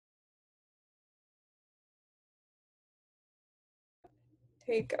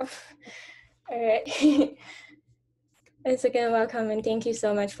There you go. All right. Once again, welcome and thank you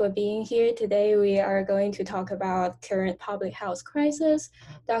so much for being here. Today we are going to talk about current public health crisis.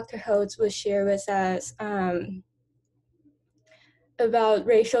 Dr. Hotz will share with us about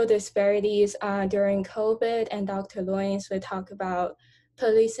racial disparities during COVID, and Dr. Loynes will talk about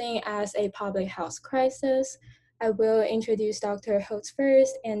policing as a public health crisis. I will introduce Dr. Hotz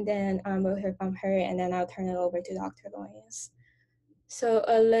first, and then we'll hear from her, and then I'll turn it over to Dr. Loynes. So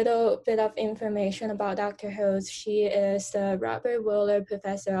a little bit of information about Dr. Hotz. She is the Robert Wheeler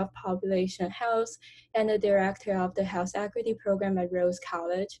Professor of Population Health and the Director of the Health Equity Program at Rhodes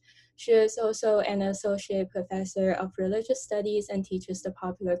College. She is also an Associate Professor of Religious Studies and teaches the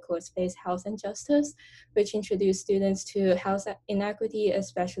popular course Space Health and Justice, which introduces students to health inequity,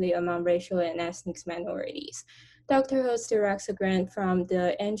 especially among racial and ethnic minorities. Dr. Hotz directs a grant from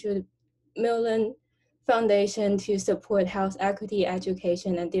the Mellon Foundation to support health equity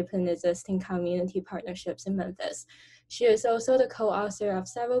education and deepen existing community partnerships in Memphis. She is also the co-author of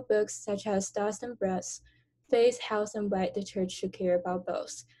several books such as Dust and Breath, Faith, Health, and White, the Church Should Care About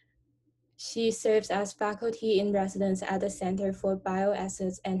Both. She serves as faculty in residence at the Center for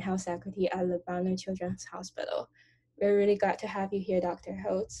Bioethics and Health Equity at the Bonheur Children's Hospital. We're really glad to have you here, Dr.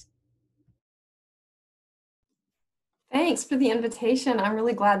 Hotz. Thanks for the invitation. I'm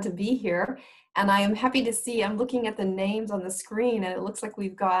really glad to be here. And I am happy to see, I'm looking at the names on the screen, and it looks like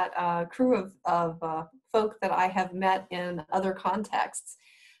we've got a crew of folk that I have met in other contexts.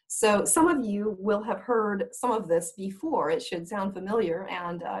 So some of you will have heard some of this before. It should sound familiar,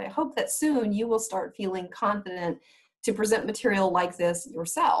 and I hope that soon you will start feeling confident to present material like this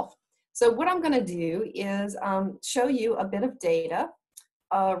yourself. So what I'm going to do is show you a bit of data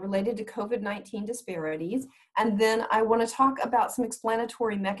related to COVID-19 disparities, and then I want to talk about some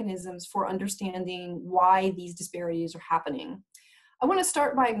explanatory mechanisms for understanding why these disparities are happening. I want to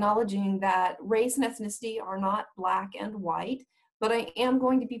start by acknowledging that race and ethnicity are not black and white, but I am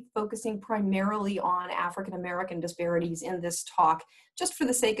going to be focusing primarily on African American disparities in this talk, just for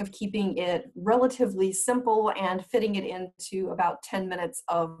the sake of keeping it relatively simple and fitting it into about 10 minutes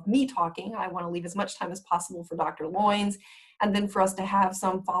of me talking. I want to leave as much time as possible for Dr. Loynes, and then for us to have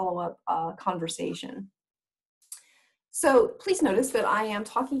some follow-up conversation. So please notice that I am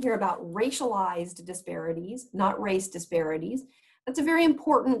talking here about racialized disparities, not race disparities. That's a very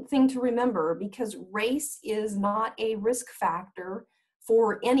important thing to remember, because race is not a risk factor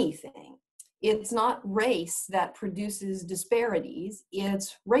for anything. It's not race that produces disparities,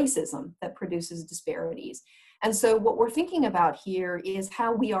 it's racism that produces disparities. And so what we're thinking about here is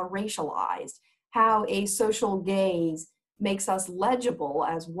how we are racialized, how a social gaze makes us legible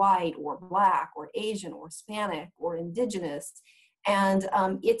as white or black or Asian or Hispanic or indigenous. And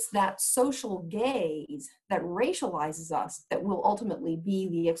it's that social gaze that racializes us that will ultimately be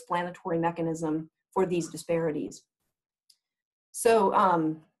the explanatory mechanism for these disparities. So,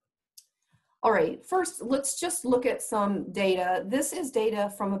 all right, first, let's just look at some data. This is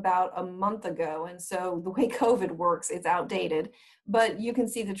data from about a month ago, and so the way COVID works, it's outdated, but you can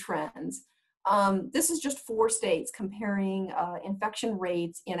see the trends. This is just 4 states comparing infection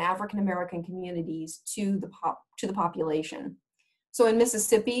rates in African American communities to the population. So in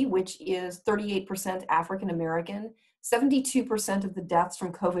Mississippi, which is 38% African American, 72% of the deaths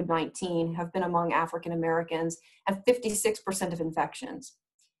from COVID-19 have been among African Americans, and 56% of infections.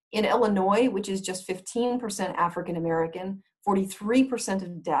 In Illinois, which is just 15% African American, 43%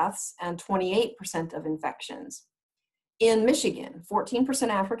 of deaths and 28% of infections. In Michigan, 14%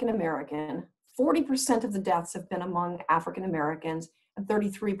 African American, 40% of the deaths have been among African Americans, and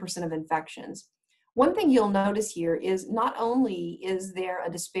 33% of infections. One thing you'll notice here is not only is there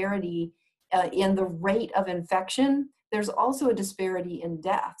a disparity in the rate of infection, there's also a disparity in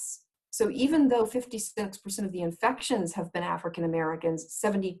deaths. So even though 56% of the infections have been African Americans,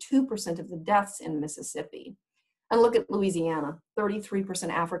 72% of the deaths in Mississippi. And look at Louisiana, 33%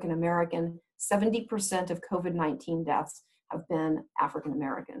 African American, 70% of COVID-19 deaths have been African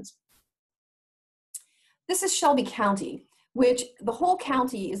Americans. This is Shelby County, which the whole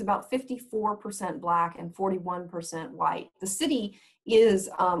county is about 54% Black and 41% white. The city is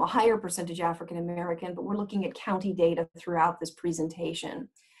a higher percentage African American, but we're looking at county data throughout this presentation.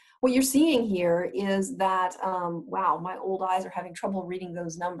 What you're seeing here is that, wow, my old eyes are having trouble reading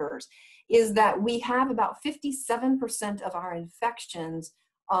those numbers, is that we have about 57% of our infections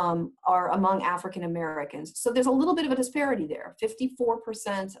are among African Americans. So there's a little bit of a disparity there.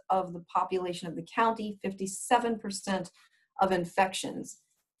 54% of the population of the county, 57% of infections.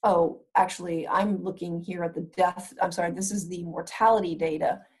 Oh, actually, I'm looking here at the death, I'm sorry, this is the mortality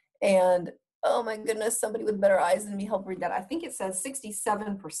data. And Oh my goodness, somebody with better eyes than me help read that. I think it says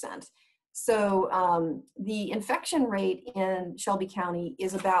 67%. So the infection rate in Shelby County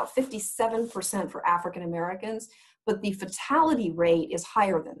is about 57% for African Americans, but the fatality rate is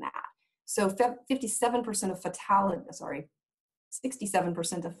higher than that. So 57% of fatality, sorry,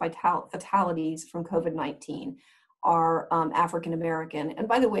 67% of fatalities from COVID-19 are African American. And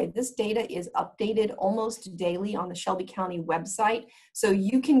by the way, this data is updated almost daily on the Shelby County website. So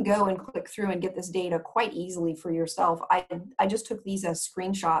you can go and click through and get this data quite easily for yourself. I just took these as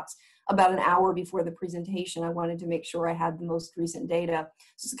screenshots about an hour before the presentation. I wanted to make sure I had the most recent data.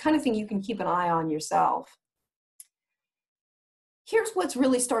 So it's the kind of thing you can keep an eye on yourself. Here's what's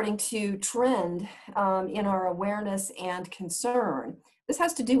really starting to trend in our awareness and concern. This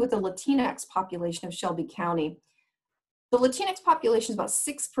has to do with the Latinx population of Shelby County. The Latinx population is about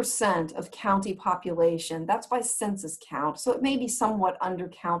 6% of county population. That's by census count. So it may be somewhat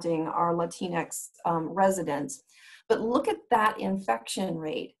undercounting our Latinx residents. But look at that infection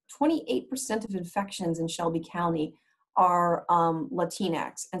rate. 28% of infections in Shelby County are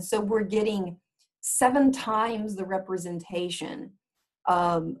Latinx. And so we're getting 7 times the representation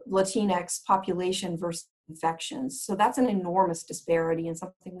of Latinx population versus infections. So that's an enormous disparity and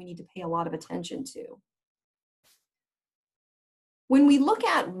something we need to pay a lot of attention to. When we look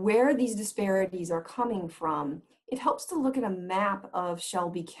at where these disparities are coming from, it helps to look at a map of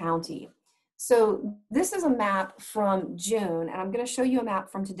Shelby County. So this is a map from June, and I'm going to show you a map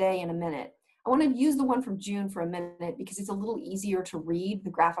from today in a minute. I want to use the one from June for a minute because it's a little easier to read the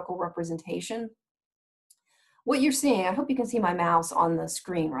graphical representation. What you're seeing, I hope you can see my mouse on the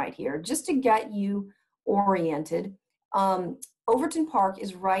screen right here, just to get you oriented. Overton Park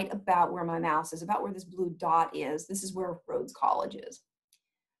is right about where my mouse is, about where this blue dot is. This is where Rhodes College is.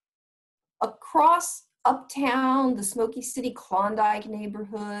 Across Uptown, the Smoky City Klondike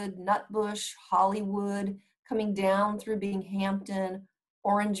neighborhood, Nutbush, Hollywood, coming down through Binghamton,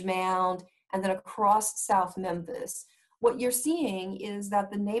 Orange Mound, and then across South Memphis. What you're seeing is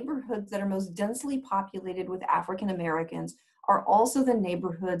that the neighborhoods that are most densely populated with African Americans are also the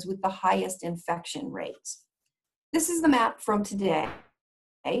neighborhoods with the highest infection rates. This is the map from today,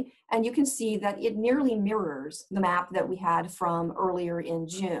 and you can see that it nearly mirrors the map that we had from earlier in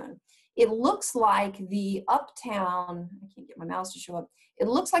June. It looks like the Uptown, I can't get my mouse to show up, it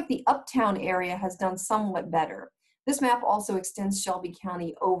looks like the Uptown area has done somewhat better. This map also extends Shelby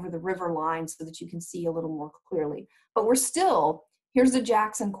County over the river line so that you can see a little more clearly. But we're still, here's the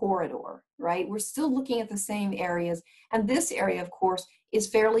Jackson corridor, right? We're still looking at the same areas. And this area, of course, is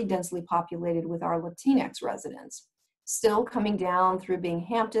fairly densely populated with our Latinx residents. Still coming down through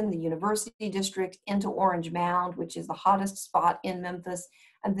Binghamton, the University District, into Orange Mound, which is the hottest spot in Memphis.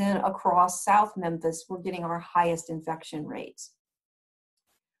 And then across South Memphis, we're getting our highest infection rates.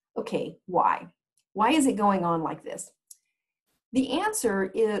 Okay, why? Why is it going on like this? The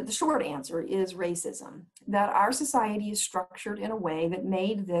answer is, the short answer is racism, that our society is structured in a way that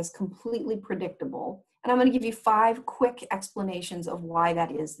made this completely predictable. And I'm going to give you 5 quick explanations of why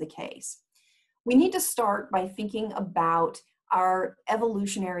that is the case. We need to start by thinking about our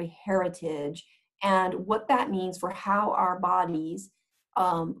evolutionary heritage and what that means for how our bodies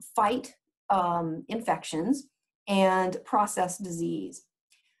fight infections and process disease.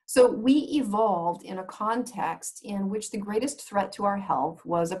 So we evolved in a context in which the greatest threat to our health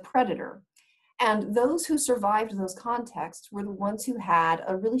was a predator. And those who survived those contexts were the ones who had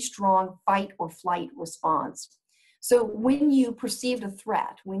a really strong fight or flight response. So when you perceived a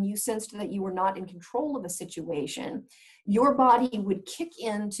threat, when you sensed that you were not in control of a situation, your body would kick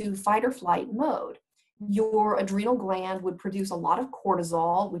into fight or flight mode. Your adrenal gland would produce a lot of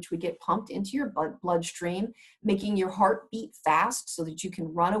cortisol, which would get pumped into your bloodstream, making your heart beat fast so that you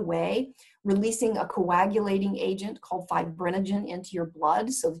can run away, releasing a coagulating agent called fibrinogen into your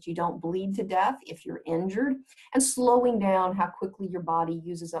blood so that you don't bleed to death if you're injured, and slowing down how quickly your body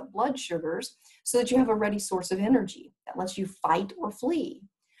uses up blood sugars so that you have a ready source of energy that lets you fight or flee.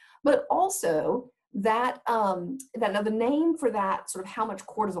 But also, now the name for that, sort of how much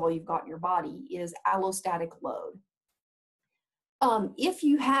cortisol you've got in your body, is allostatic load. If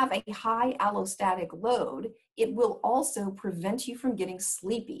you have a high allostatic load, it will also prevent you from getting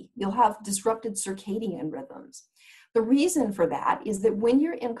sleepy. You'll have disrupted circadian rhythms. The reason for that is that when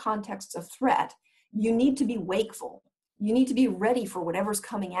you're in contexts of threat, you need to be wakeful. You need to be ready for whatever's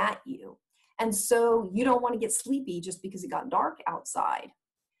coming at you. And so you don't want to get sleepy just because it got dark outside.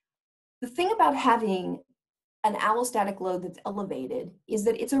 The thing about having an allostatic load that's elevated is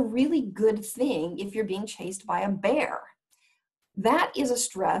that it's a really good thing if you're being chased by a bear. That is a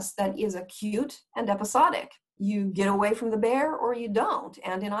stress that is acute and episodic. You get away from the bear or you don't.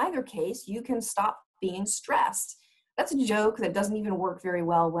 And in either case, you can stop being stressed. That's a joke that doesn't even work very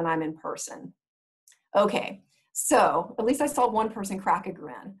well when I'm in person. Okay, so at least I saw one person crack a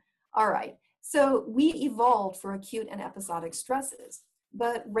grin. All right, so we evolved for acute and episodic stresses,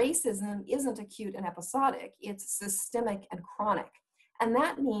 but racism isn't acute and episodic, it's systemic and chronic. And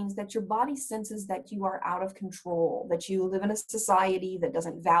that means that your body senses that you are out of control, that you live in a society that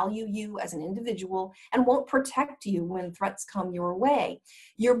doesn't value you as an individual and won't protect you when threats come your way.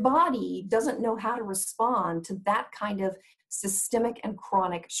 Your body doesn't know how to respond to that kind of systemic and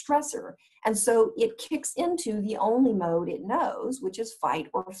chronic stressor. And so it kicks into the only mode it knows, which is fight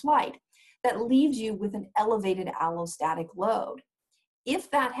or flight. That leaves you with an elevated allostatic load.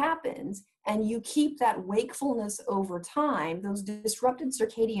 If that happens and you keep that wakefulness over time, those disrupted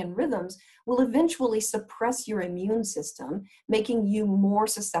circadian rhythms will eventually suppress your immune system, making you more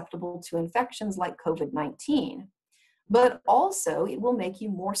susceptible to infections like COVID-19. But also it will make you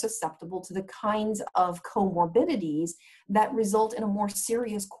more susceptible to the kinds of comorbidities that result in a more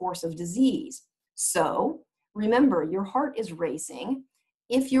serious course of disease. So remember, your heart is racing.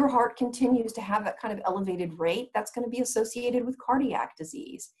 If your heart continues to have that kind of elevated rate, that's going to be associated with cardiac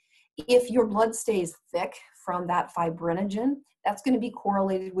disease. If your blood stays thick from that fibrinogen, that's going to be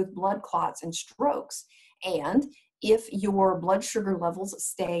correlated with blood clots and strokes. And if your blood sugar levels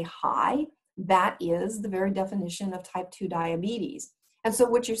stay high, that is the very definition of type 2 diabetes. And so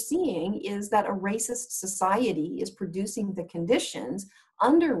what you're seeing is that a racist society is producing the conditions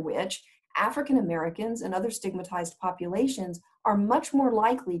under which African Americans and other stigmatized populations are much more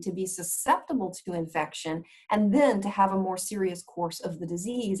likely to be susceptible to infection and then to have a more serious course of the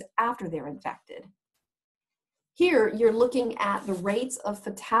disease after they're infected. Here, you're looking at the rates of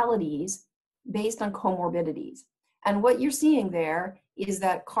fatalities based on comorbidities. And what you're seeing there is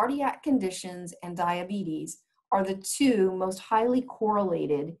that cardiac conditions and diabetes are the two most highly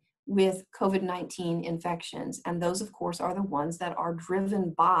correlated with COVID-19 infections. And those, of course, are the ones that are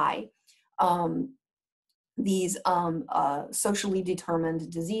driven by these socially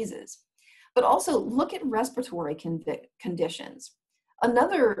determined diseases. But also look at respiratory conditions.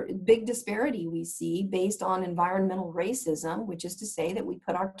 Another big disparity we see based on environmental racism, which is to say that we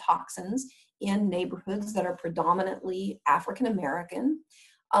put our toxins in neighborhoods that are predominantly African American.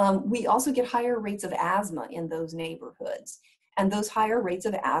 We also get higher rates of asthma in those neighborhoods. And those higher rates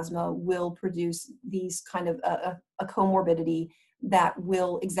of asthma will produce these kind of a comorbidity that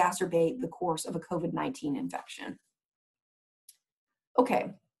will exacerbate the course of a COVID-19 infection.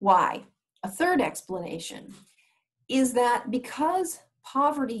 Okay, why? A third explanation is that because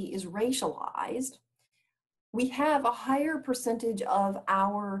poverty is racialized, we have a higher percentage of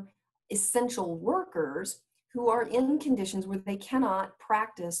our essential workers who are in conditions where they cannot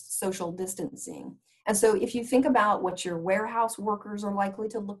practice social distancing. And so if you think about what your warehouse workers are likely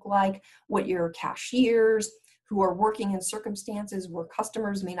to look like, what your cashiers who are working in circumstances where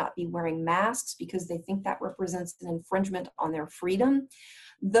customers may not be wearing masks because they think that represents an infringement on their freedom,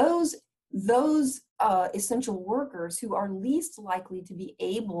 those essential workers who are least likely to be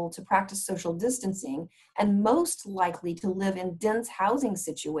able to practice social distancing and most likely to live in dense housing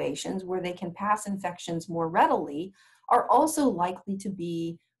situations where they can pass infections more readily are also likely to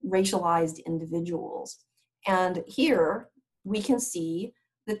be racialized individuals. And here we can see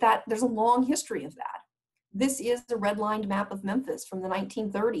that there's a long history of that. This is the redlined map of Memphis from the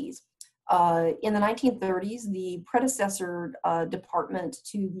 1930s. In the 1930s, the predecessor department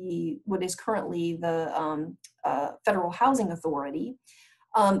to what is currently the Federal Housing Authority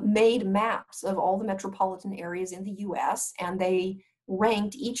made maps of all the metropolitan areas in the US, and they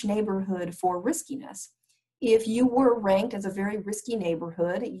ranked each neighborhood for riskiness. If you were ranked as a very risky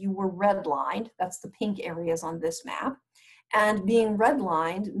neighborhood, you were redlined. That's the pink areas on this map. And being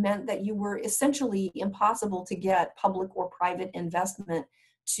redlined meant that you were essentially impossible to get public or private investment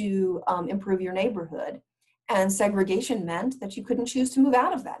to improve your neighborhood. And segregation meant that you couldn't choose to move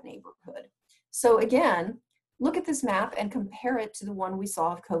out of that neighborhood. So again, look at this map and compare it to the one we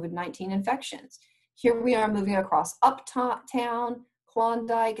saw of COVID-19 infections. Here we are moving across Uptown,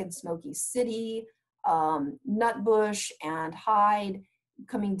 Klondike and Smoky City, Nutbush and Hyde,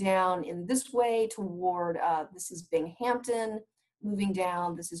 coming down in this way toward, this is Binghamton, moving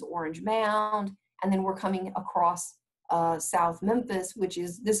down, this is Orange Mound, and then we're coming across South Memphis,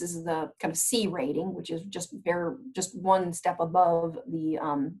 this is the kind of C rating, which is just one step above the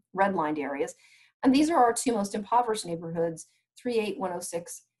redlined areas. And these are our two most impoverished neighborhoods,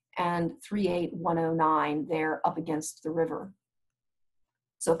 38106 and 38109. They're up against the river.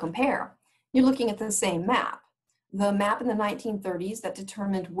 So compare. You're looking at the same map. The map in the 1930s that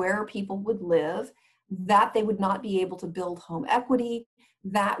determined where people would live, that they would not be able to build home equity,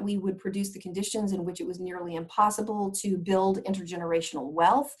 that we would produce the conditions in which it was nearly impossible to build intergenerational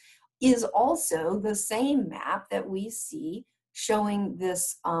wealth, is also the same map that we see showing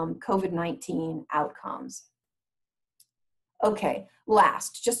this COVID-19 outcomes. Okay,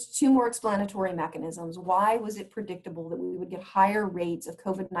 last, just two more explanatory mechanisms. Why was it predictable that we would get higher rates of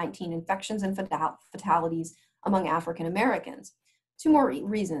COVID-19 infections and fatalities among African Americans? Two more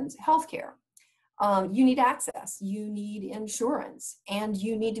reasons. Healthcare. You need access, you need insurance, and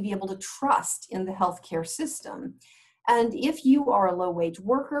you need to be able to trust in the healthcare system. And if you are a low-wage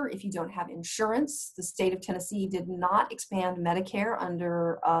worker, if you don't have insurance, the state of Tennessee did not expand Medicare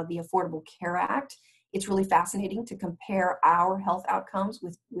under the Affordable Care Act. It's really fascinating to compare our health outcomes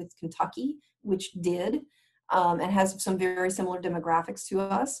with Kentucky, which did, and has some very similar demographics to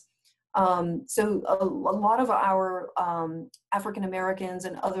us. So a lot of our African Americans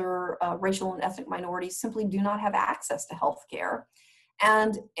and other racial and ethnic minorities simply do not have access to health care.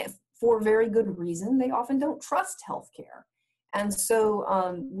 And for very good reason, they often don't trust health care. And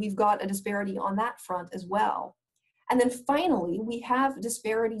so we've got a disparity on that front as well. And then finally, we have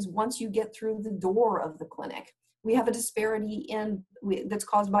disparities once you get through the door of the clinic. We have a disparity that's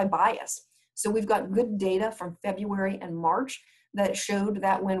caused by bias. So we've got good data from February and March that showed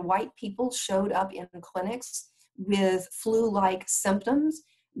that when white people showed up in clinics with flu-like symptoms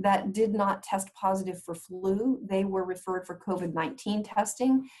that did not test positive for flu, they were referred for COVID-19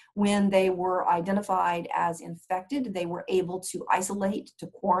 testing. When they were identified as infected, they were able to isolate, to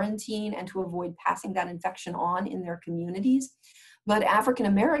quarantine, and to avoid passing that infection on in their communities. But African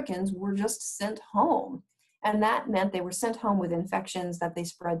Americans were just sent home. And that meant they were sent home with infections that they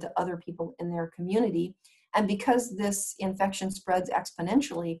spread to other people in their community. And because this infection spreads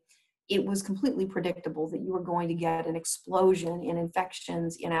exponentially, it was completely predictable that you were going to get an explosion in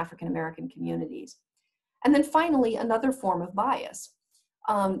infections in African American communities. And then finally, another form of bias.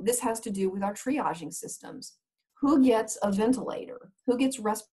 This has to do with our triaging systems. Who gets a ventilator? Who gets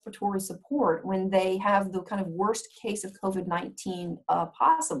respiratory support when they have the kind of worst case of COVID-19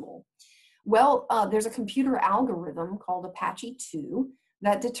 possible? Well, there's a computer algorithm called Apache 2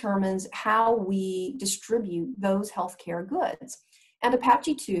 that determines how we distribute those healthcare goods. And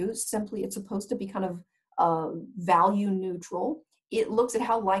Apache 2, simply, it's supposed to be kind of value neutral. It looks at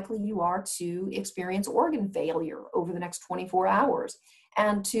how likely you are to experience organ failure over the next 24 hours.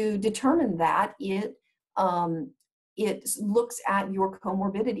 And to determine that, it looks at your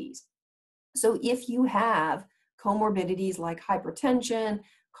comorbidities. So if you have comorbidities like hypertension,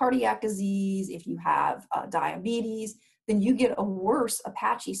 cardiac disease, if you have diabetes, then you get a worse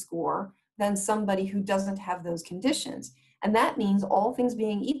Apache score than somebody who doesn't have those conditions. And that means, all things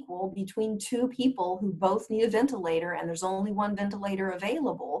being equal, between two people who both need a ventilator and there's only one ventilator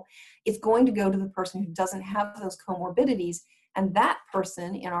available, it's going to go to the person who doesn't have those comorbidities. And that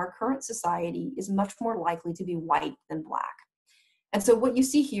person in our current society is much more likely to be white than Black. And so what you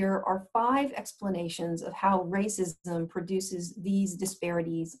see here are 5 explanations of how racism produces these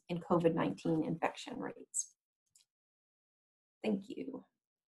disparities in COVID-19 infection rates. Thank you.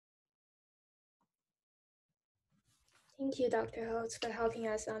 Thank you, Dr. Hotz, for helping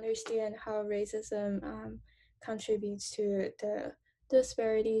us understand how racism contributes to the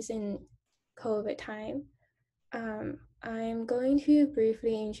disparities in COVID time. I'm going to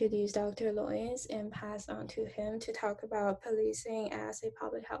briefly introduce Dr. Loynes and pass on to him to talk about policing as a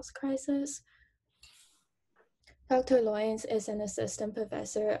public health crisis. Dr. Loynes is an assistant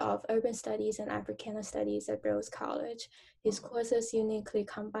professor of urban studies and Africana studies at Rhodes College. His courses uniquely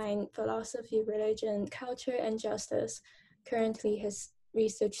combine philosophy, religion, culture, and justice. Currently, his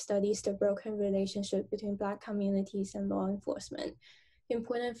research studies the broken relationship between Black communities and law enforcement.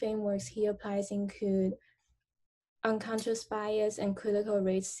 Important frameworks he applies include unconscious bias and critical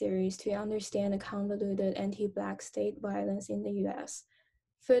race theories to understand the convoluted anti-Black state violence in the U.S.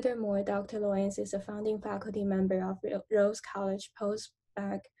 Furthermore, Dr. Loynes is a founding faculty member of Rhodes College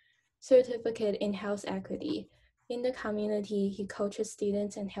Post-Bac Certificate in Health Equity. In the community, he coaches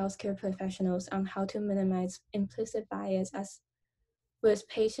students and healthcare professionals on how to minimize implicit bias with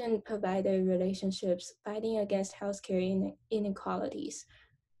patient-provider relationships, fighting against healthcare inequalities.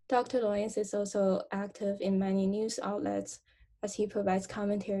 Dr. Loynes is also active in many news outlets as he provides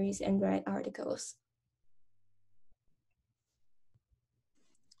commentaries and writes articles.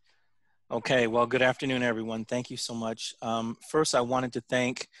 Okay, well, good afternoon, everyone. Thank you so much. First, I wanted to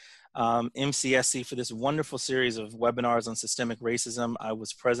thank MCSC for this wonderful series of webinars on systemic racism. I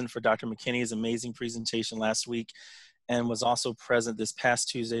was present for Dr. McKinney's amazing presentation last week and was also present this past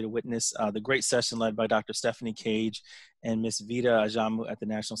Tuesday to witness the great session led by Dr. Stephanie Cage and Ms. Vida Ajamu at the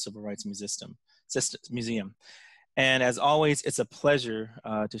National Civil Rights Museum. Museum. And as always, it's a pleasure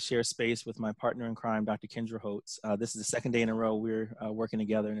to share space with my partner in crime, Dr. Kendra Hotz. This is the second day in a row we're working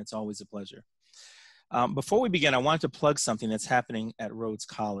together, and it's always a pleasure. Before we begin, I wanted to plug something that's happening at Rhodes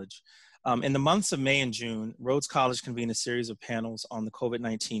College. In the months of May and June, Rhodes College convened a series of panels on the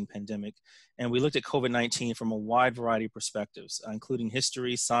COVID-19 pandemic, and we looked at COVID-19 from a wide variety of perspectives, including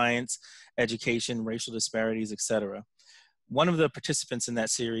history, science, education, racial disparities, etc. One of the participants in that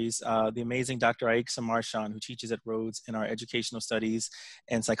series, the amazing Dr. Aixa Marchand, who teaches at Rhodes in our educational studies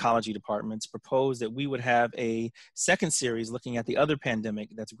and psychology departments, proposed that we would have a second series looking at the other pandemic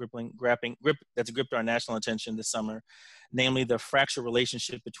that's gripped our national attention this summer, namely the fractured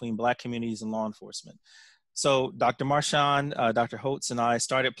relationship between Black communities and law enforcement. So Dr. Marchand, Dr. Hotz, and I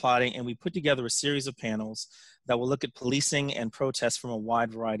started plotting, and we put together a series of panels that will look at policing and protests from a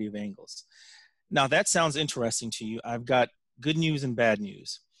wide variety of angles. Now, that sounds interesting to you. I've got good news and bad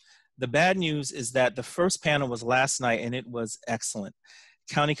news. The bad news is that the first panel was last night, and it was excellent.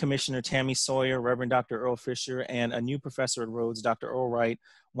 County Commissioner Tammy Sawyer, Reverend Dr. Earl Fisher, and a new professor at Rhodes, Dr. Earl Wright,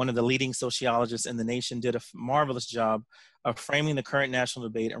 one of the leading sociologists in the nation, did a marvelous job of framing the current national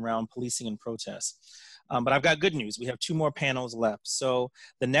debate around policing and protests. But I've got good news. We have 2 more panels left. So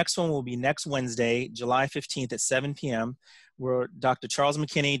the next one will be next Wednesday, July 15th at 7 p.m., where Dr. Charles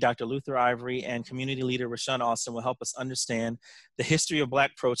McKinney, Dr. Luther Ivory, and community leader Rashawn Austin will help us understand the history of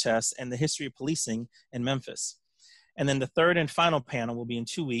Black protests and the history of policing in Memphis. And then the third and final panel will be in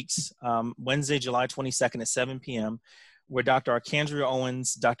 2 weeks, Wednesday, July 22nd at 7 p.m., where Dr. Arcandria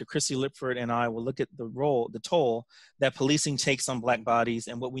Owens, Dr. Chrissy Lipford, and I will look at the toll that policing takes on Black bodies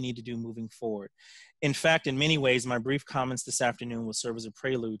and what we need to do moving forward. In fact, in many ways, my brief comments this afternoon will serve as a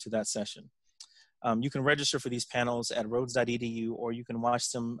prelude to that session. You can register for these panels at rhodes.edu, or you can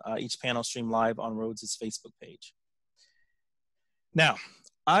watch them, each panel stream live on Rhodes' Facebook page. Now,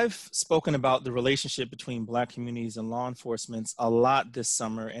 I've spoken about the relationship between Black communities and law enforcement a lot this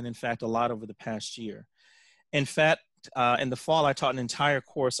summer, and in fact, a lot over the past year. In fact, in the fall, I taught an entire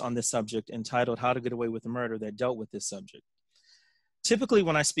course on this subject entitled How to Get Away with Murder that dealt with this subject. Typically,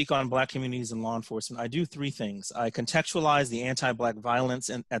 when I speak on Black communities and law enforcement, I do 3 things. I contextualize the anti-Black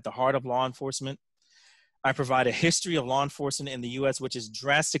violence at the heart of law enforcement. I provide a history of law enforcement in the US, which is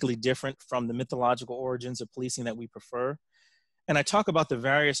drastically different from the mythological origins of policing that we prefer. And I talk about the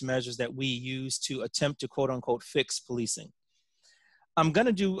various measures that we use to attempt to quote unquote fix policing. I'm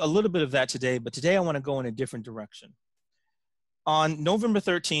gonna do a little bit of that today, but today I wanna go in a different direction. On November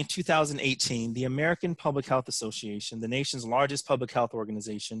 13, 2018, the American Public Health Association, the nation's largest public health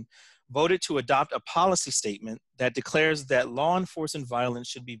organization, voted to adopt a policy statement that declares that law enforcement violence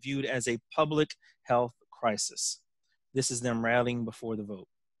should be viewed as a public health crisis. This is them rallying before the vote.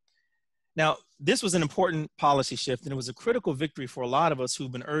 Now, this was an important policy shift, and it was a critical victory for a lot of us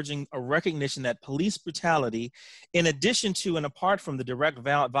who've been urging a recognition that police brutality, in addition to and apart from the direct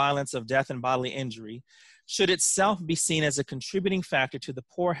violence of death and bodily injury, should itself be seen as a contributing factor to the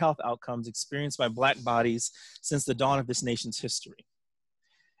poor health outcomes experienced by Black bodies since the dawn of this nation's history.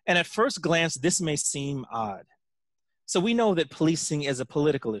 And at first glance, this may seem odd. So we know that policing is a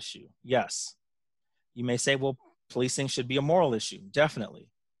political issue, yes. You may say, well, policing should be a moral issue, definitely.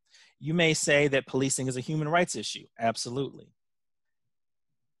 You may say that policing is a human rights issue, absolutely.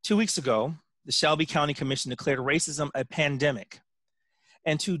 2 weeks ago, the Shelby County Commission declared racism a pandemic.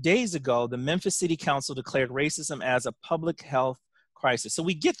 And 2 days ago, the Memphis City Council declared racism as a public health crisis. So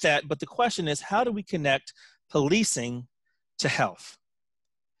we get that, but the question is, how do we connect policing to health?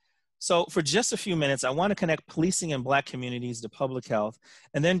 So for just a few minutes, I want to connect policing in Black communities to public health.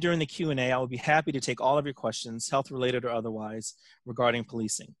 And then during the Q&A, I will be happy to take all of your questions, health-related or otherwise, regarding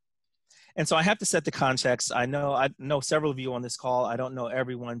policing. And so I have to set the context. I know several of you on this call. I don't know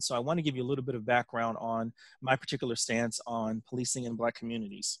everyone. So I want to give you a little bit of background on my particular stance on policing in Black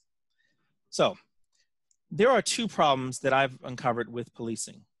communities. So there are 2 problems that I've uncovered with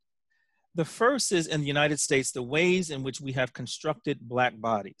policing. The first is, in the United States, the ways in which we have constructed Black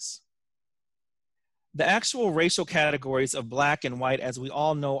bodies. The actual racial categories of Black and white, as we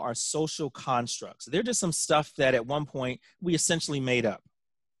all know, are social constructs. They're just some stuff that at one point we essentially made up.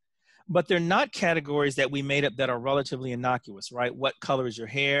 But they're not categories that we made up that are relatively innocuous, right? What color is your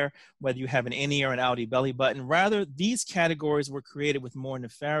hair, whether you have an innie or an outie belly button. Rather, these categories were created with more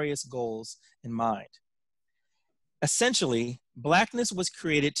nefarious goals in mind. Essentially, Blackness was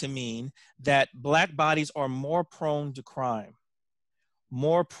created to mean that Black bodies are more prone to crime,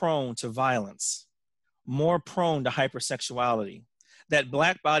 more prone to violence, more prone to hypersexuality, that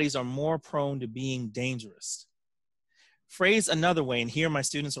Black bodies are more prone to being dangerous. Phrased another way, and here my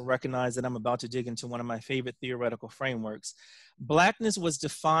students will recognize that I'm about to dig into one of my favorite theoretical frameworks, Blackness was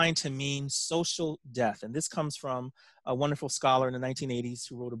defined to mean social death. And this comes from a wonderful scholar in the 1980s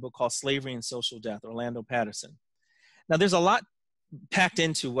who wrote a book called Slavery and Social Death, Orlando Patterson. Now, there's a lot packed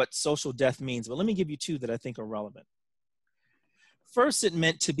into what social death means, but let me give you two that I think are relevant. First, it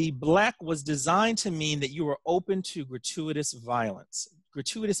meant to be Black was designed to mean that you were open to gratuitous violence.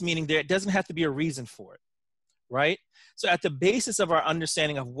 Gratuitous meaning there doesn't have to be a reason for it, right? So at the basis of our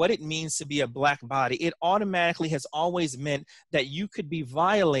understanding of what it means to be a Black body, it automatically has always meant that you could be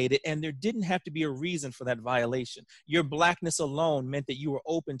violated and there didn't have to be a reason for that violation. Your Blackness alone meant that you were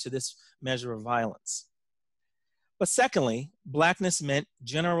open to this measure of violence. But secondly, Blackness meant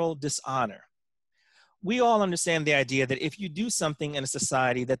general dishonor. We all understand the idea that if you do something in a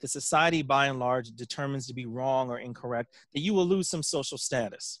society that the society by and large determines to be wrong or incorrect, that you will lose some social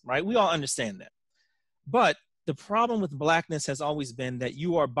status, right? We all understand that. But the problem with Blackness has always been that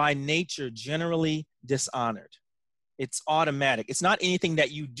you are by nature generally dishonored. It's automatic. It's not anything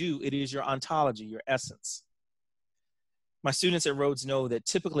that you do, it is your ontology, your essence. My students at Rhodes know that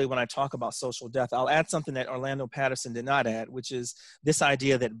typically when I talk about social death, I'll add something that Orlando Patterson did not add, which is this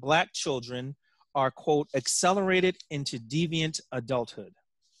idea that Black children are, quote, accelerated into deviant adulthood.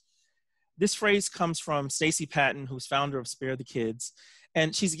 This phrase comes from Stacey Patton, who's founder of Spare the Kids,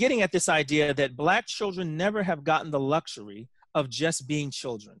 and she's getting at this idea that Black children never have gotten the luxury of just being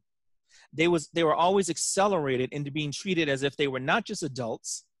children. They were always accelerated into being treated as if they were not just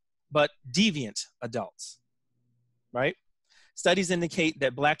adults, but deviant adults, right? Studies indicate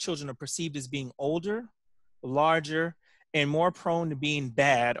that Black children are perceived as being older, larger, and more prone to being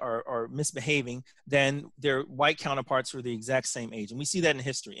bad or misbehaving than their white counterparts who are the exact same age. And we see that in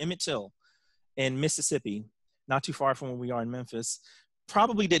history. Emmett Till in Mississippi, not too far from where we are in Memphis,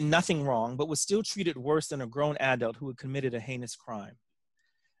 probably did nothing wrong, but was still treated worse than a grown adult who had committed a heinous crime.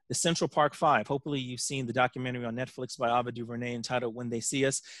 The Central Park Five, hopefully you've seen the documentary on Netflix by Ava DuVernay entitled When They See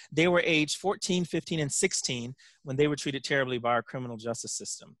Us. They were aged 14, 15, and 16 when they were treated terribly by our criminal justice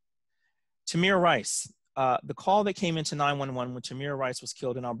system. Tamir Rice, the call that came into 911 when Tamir Rice was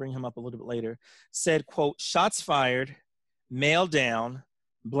killed, and I'll bring him up a little bit later, said, quote, shots fired, male down,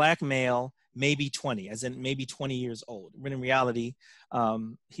 Black male, maybe 20, as in maybe 20 years old. When in reality,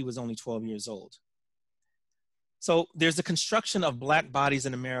 he was only 12 years old. So there's a construction of Black bodies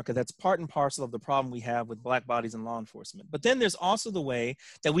in America that's part and parcel of the problem we have with Black bodies in law enforcement. But then there's also the way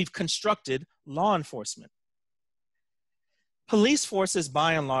that we've constructed law enforcement. Police forces,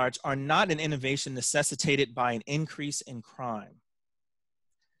 by and large, are not an innovation necessitated by an increase in crime.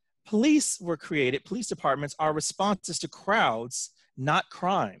 Police were created, police departments are responses to crowds, not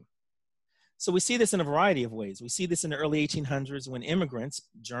crime. So we see this in a variety of ways. We see this in the early 1800s when immigrants,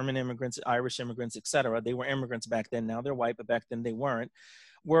 German immigrants, Irish immigrants, et cetera, they were immigrants back then, now they're white, but back then they weren't,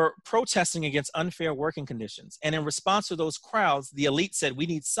 were protesting against unfair working conditions. And in response to those crowds, the elite said, we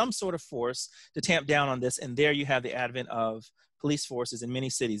need some sort of force to tamp down on this. And there you have the advent of police forces in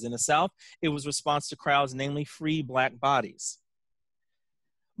many cities. In the South, it was response to crowds, namely free Black bodies.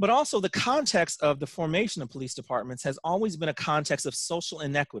 But also the context of the formation of police departments has always been a context of social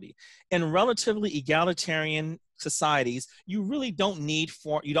inequity. In relatively egalitarian societies, you really don't need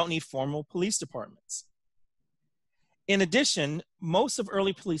formal police departments. In addition, much of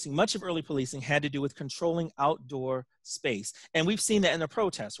early policing had to do with controlling outdoor space. And we've seen that in the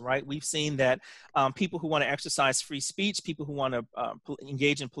protests, right? We've seen that people who want to exercise free speech, people who want to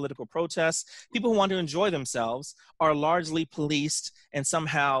engage in political protests, people who want to enjoy themselves are largely policed and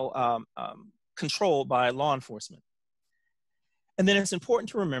somehow controlled by law enforcement. And then it's important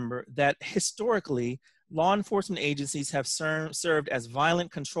to remember that historically, law enforcement agencies have served as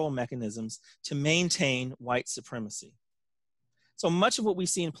violent control mechanisms to maintain white supremacy. So much of what we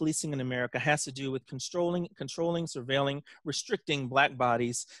see in policing in America has to do with controlling, surveilling, restricting Black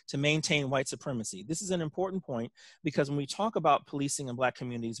bodies to maintain white supremacy. This is an important point because when we talk about policing in Black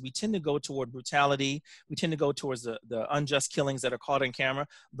communities, we tend to go toward brutality. We tend to go towards the unjust killings that are caught on camera.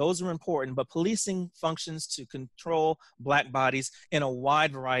 Those are important, but policing functions to control Black bodies in a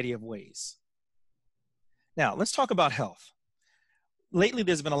wide variety of ways. Now, let's talk about health. Lately,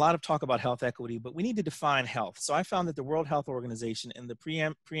 there's been a lot of talk about health equity, but we need to define health. So I found that the World Health Organization in the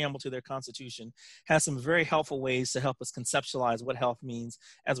preamble to their constitution has some very helpful ways to help us conceptualize what health means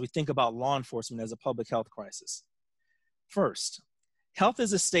as we think about law enforcement as a public health crisis. First, health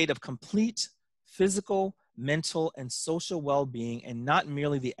is a state of complete physical, mental, and social well-being and not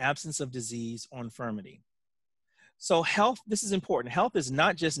merely the absence of disease or infirmity. So health, this is important. Health is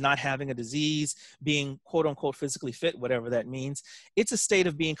not just not having a disease, being quote unquote physically fit, whatever that means. It's a state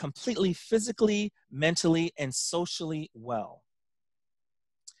of being completely physically, mentally, and socially well.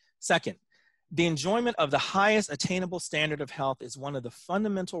 Second, the enjoyment of the highest attainable standard of health is one of the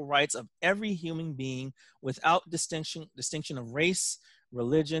fundamental rights of every human being without distinction of race,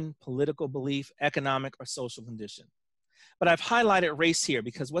 religion, political belief, economic, or social condition. But I've highlighted race here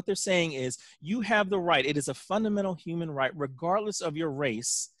because what they're saying is you have the right, it is a fundamental human right, regardless of your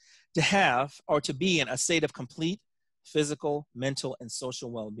race, to have or to be in a state of complete physical, mental, and social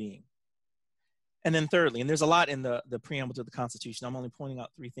well-being. And then thirdly, and there's a lot in the preamble to the Constitution, I'm only pointing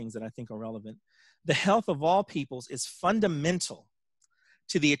out 3 things that I think are relevant. The health of all peoples is fundamental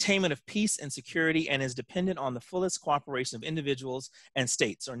to the attainment of peace and security and is dependent on the fullest cooperation of individuals and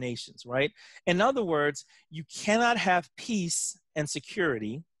states or nations, right? In other words, you cannot have peace and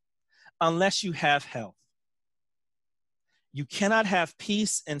security unless you have health. You cannot have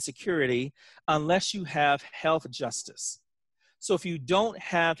peace and security unless you have health justice. So if you don't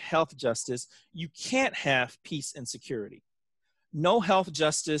have health justice, you can't have peace and security. No health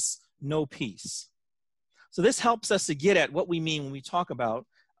justice, no peace. So this helps us to get at what we mean when we talk about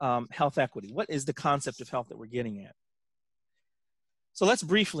health equity. What is the concept of health that we're getting at? So let's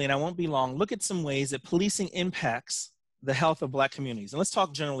briefly, and I won't be long, look at some ways that policing impacts the health of Black communities. And let's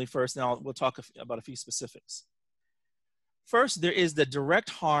talk generally first, and we'll talk about a few specifics. First, there is the direct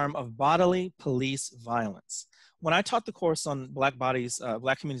harm of bodily police violence. When I taught the course on Black communities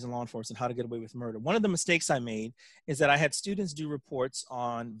and law enforcement, how to get away with murder, one of the mistakes I made is that I had students do reports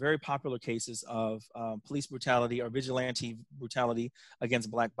on very popular cases of police brutality or vigilante brutality against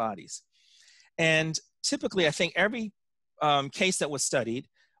Black bodies. And typically, I think every case that was studied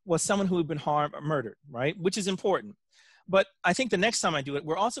was someone who had been harmed or murdered, right? Which is important. But I think the next time I do it,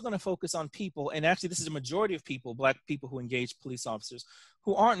 we're also going to focus on people, and actually this is a majority of people, Black people who engage police officers,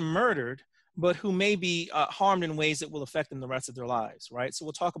 who aren't murdered, but who may be harmed in ways that will affect them the rest of their lives, right? So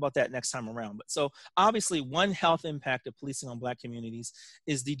we'll talk about that next time around. But so obviously one health impact of policing on Black communities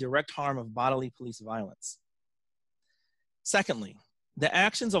is the direct harm of bodily police violence. Secondly, the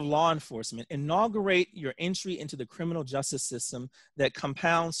actions of law enforcement inaugurate your entry into the criminal justice system that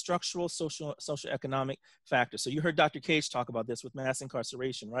compounds structural socioeconomic factors. So you heard Dr. Cage talk about this with mass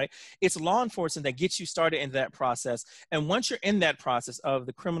incarceration, right? It's law enforcement that gets you started in that process. And once you're in that process of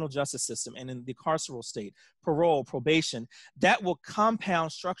the criminal justice system and in the carceral state, parole, probation, that will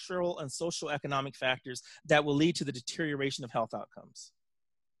compound structural and socioeconomic factors that will lead to the deterioration of health outcomes.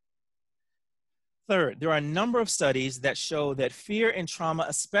 Third, there are a number of studies that show that fear and trauma,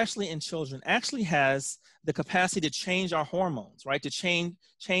 especially in children, actually has the capacity to change our hormones, right? To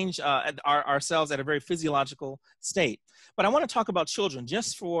change ourselves at a very physiological state. But I want to talk about children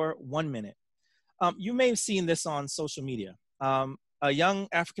just for 1 minute. You may have seen this on social media. A young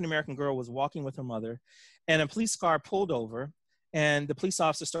African-American girl was walking with her mother and a police car pulled over and the police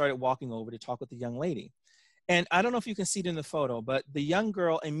officer started walking over to talk with the young lady. And I don't know if you can see it in the photo, but the young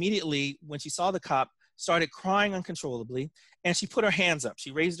girl immediately, when she saw the cop, started crying uncontrollably, and she put her hands up.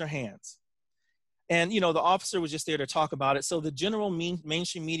 She raised her hands. And, you know, the officer was just there to talk about it. So the general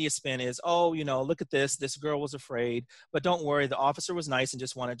mainstream media spin is, oh, you know, look at this. This girl was afraid, but don't worry. The officer was nice and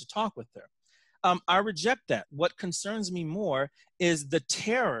just wanted to talk with her. I reject that. What concerns me more is the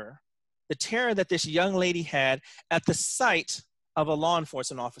terror that this young lady had at the sight of a law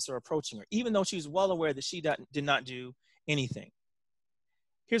enforcement officer approaching her, even though she was well aware that she did not do anything.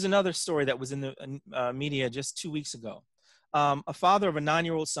 Here's another story that was in the media just 2 weeks ago. A father of a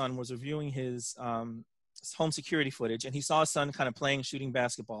 9-year-old son was reviewing his home security footage, and he saw his son kind of playing, shooting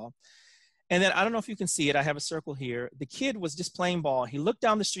basketball. And then, I don't know if you can see it, I have a circle here. The kid was just playing ball. He looked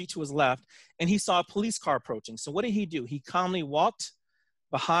down the street to his left, and he saw a police car approaching. So what did he do? He calmly walked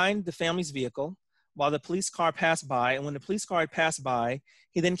behind the family's vehicle while the police car passed by. And when the police car had passed by,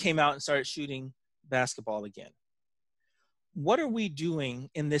 he then came out and started shooting basketball again. What are we doing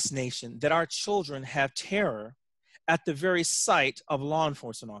in this nation that our children have terror at the very sight of law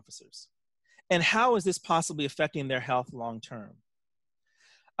enforcement officers? And how is this possibly affecting their health long-term?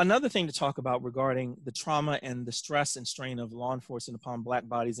 Another thing to talk about regarding the trauma and the stress and strain of law enforcement upon Black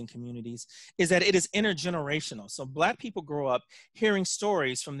bodies and communities is that it is intergenerational. So Black people grow up hearing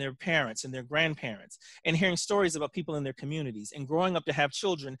stories from their parents and their grandparents and hearing stories about people in their communities and growing up to have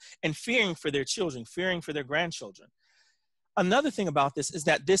children and fearing for their children, fearing for their grandchildren. Another thing about this is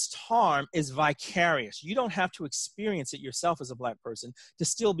that this harm is vicarious. You don't have to experience it yourself as a Black person to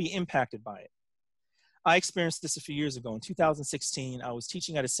still be impacted by it. I experienced this a few years ago. In 2016, I was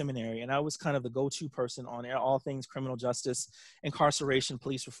teaching at a seminary, and I was kind of the go-to person on all things criminal justice, incarceration,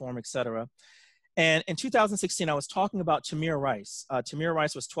 police reform, et cetera. And in 2016, I was talking about Tamir Rice. Tamir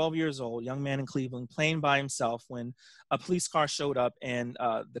Rice was 12 years old, young man in Cleveland, playing by himself when a police car showed up, and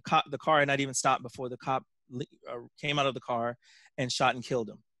the car had not even stopped before the cop came out of the car and shot and killed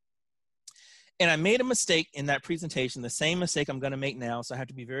him. And I made a mistake in that presentation, the same mistake I'm going to make now, so I have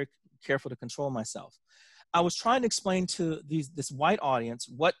to be very careful to control myself. I was trying to explain to this white audience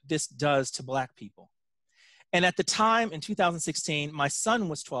what this does to Black people. And at the time, in 2016, my son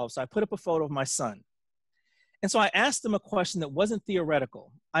was 12, so I put up a photo of my son. And so I asked them a question that wasn't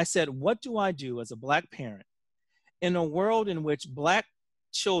theoretical. I said, what do I do as a Black parent in a world in which Black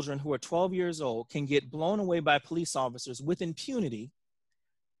children who are 12 years old can get blown away by police officers with impunity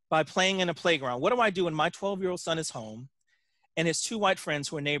by playing in a playground? What do I do when my 12-year-old son is home and his two white friends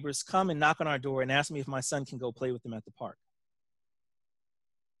who are neighbors come and knock on our door and ask me if my son can go play with them at the park?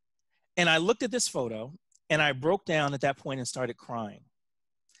 And I looked at this photo and I broke down at that point and started crying.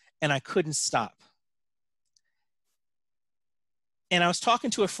 And I couldn't stop. And I was talking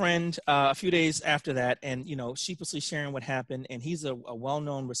to a friend a few days after that, and sheepishly sharing what happened. And he's a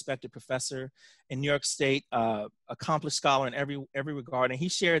well-known, respected professor in New York State, accomplished scholar in every regard. And he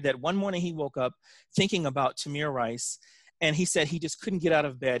shared that one morning he woke up thinking about Tamir Rice, and he said he just couldn't get out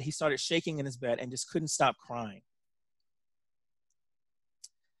of bed. He started shaking in his bed and just couldn't stop crying.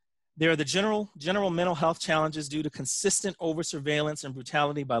 There are the general mental health challenges due to consistent over-surveillance and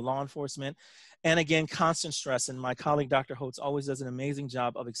brutality by law enforcement. And again, constant stress. And my colleague, Dr. Hotz, always does an amazing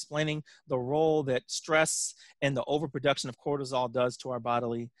job of explaining the role that stress and the overproduction of cortisol does to our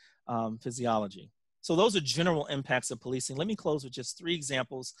bodily physiology. So those are general impacts of policing. Let me close with just 3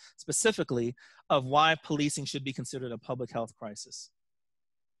 examples specifically of why policing should be considered a public health crisis.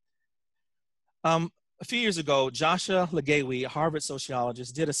 A few years ago, Joshua Legawi, a Harvard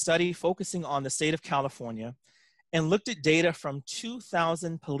sociologist, did a study focusing on the state of California and looked at data from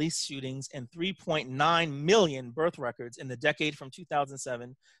 2,000 police shootings and 3.9 million birth records in the decade from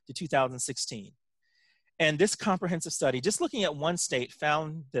 2007 to 2016. And this comprehensive study, just looking at one state,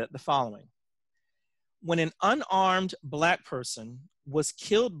 found the following. When an unarmed Black person was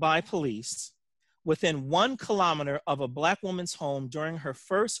killed by police within 1 kilometer of a Black woman's home during her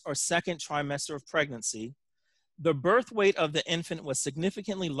first or second trimester of pregnancy, the birth weight of the infant was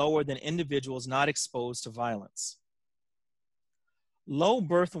significantly lower than individuals not exposed to violence. Low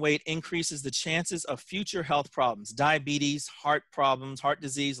birth weight increases the chances of future health problems, diabetes, heart problems, heart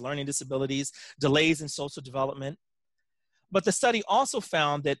disease, learning disabilities, delays in social development. But the study also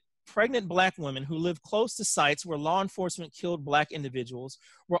found that pregnant Black women who lived close to sites where law enforcement killed Black individuals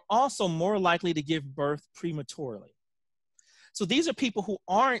were also more likely to give birth prematurely. So these are people who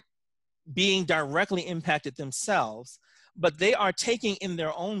aren't being directly impacted themselves, but they are taking in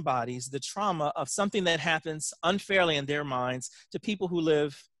their own bodies the trauma of something that happens unfairly in their minds to people who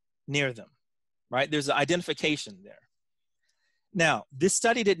live near them, right? There's an identification there. Now, this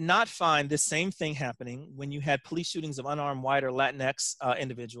study did not find this same thing happening when you had police shootings of unarmed white or Latinx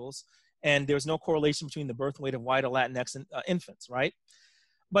individuals, and there's no correlation between the birth weight of white or Latinx infants, right?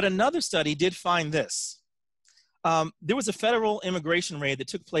 But another study did find this. There was a federal immigration raid that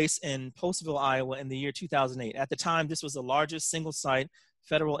took place in Postville, Iowa in the year 2008. At the time, this was the largest single-site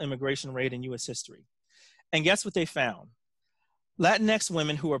federal immigration raid in US history. And guess what they found? Latinx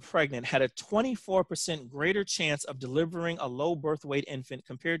women who were pregnant had a 24% greater chance of delivering a low birth weight infant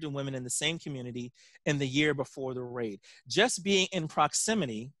compared to women in the same community in the year before the raid. Just being in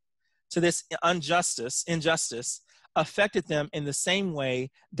proximity to this injustice affected them in the same way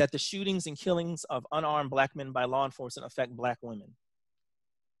that the shootings and killings of unarmed Black men by law enforcement affect Black women.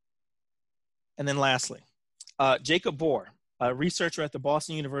 And then lastly, Jacob Bohr, a researcher at the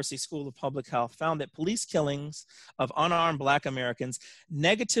Boston University School of Public Health, found that police killings of unarmed Black Americans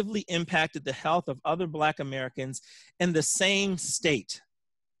negatively impacted the health of other Black Americans in the same state.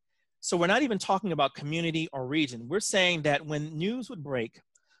 So we're not even talking about community or region. We're saying that when news would break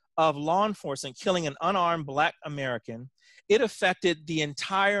of law enforcement killing an unarmed Black American, it affected the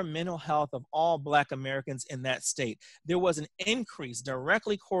entire mental health of all Black Americans in that state. There was an increase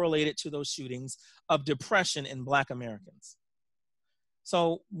directly correlated to those shootings of depression in Black Americans.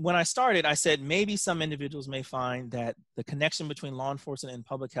 So when I started, I said maybe some individuals may find that the connection between law enforcement and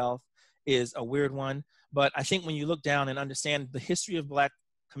public health is a weird one. But I think when you look down and understand the history of Black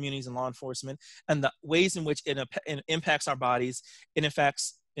communities and law enforcement and the ways in which it impacts our bodies, it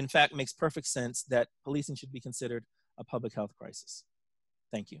in fact makes perfect sense that policing should be considered a public health crisis.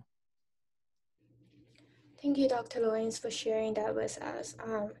 Thank you. Thank you, Dr. Loynes, for sharing that with us.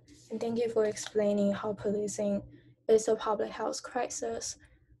 And thank you for explaining how policing is a public health crisis.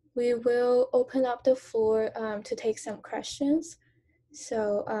 We will open up the floor to take some questions.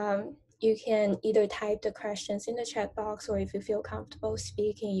 So you can either type the questions in the chat box, or if you feel comfortable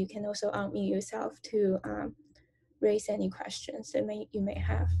speaking, you can also unmute yourself to raise any questions that you may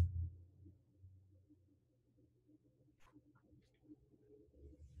have.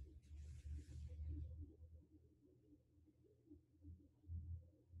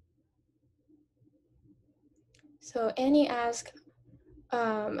 So Annie asked,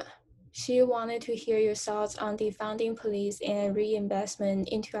 she wanted to hear your thoughts on defunding police and reinvestment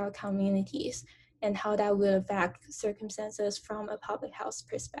into our communities and how that will affect circumstances from a public health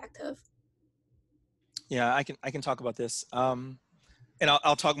perspective. Yeah, I can talk about this. And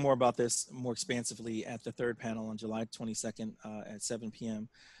I'll talk more about this more expansively at the third panel on July 22nd at 7 p.m.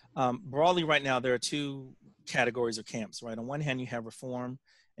 Broadly right now, there are two categories or camps, right? On one hand, you have reform,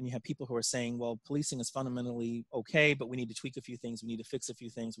 and you have people who are saying, well, policing is fundamentally okay, but we need to tweak a few things. We need to fix a few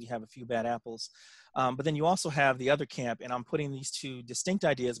things. We have a few bad apples. But then you also have the other camp, and I'm putting these two distinct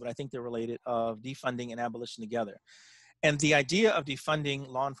ideas, but I think they're related, of defunding and abolition together. And the idea of defunding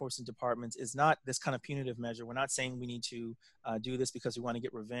law enforcement departments is not this kind of punitive measure. We're not saying we need to do this because we want to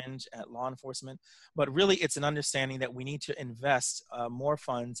get revenge at law enforcement, but really it's an understanding that we need to invest more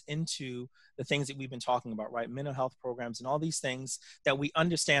funds into the things that we've been talking about, right? Mental health programs and all these things that we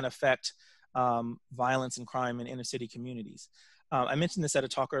understand affect violence and crime in inner city communities. I mentioned this at a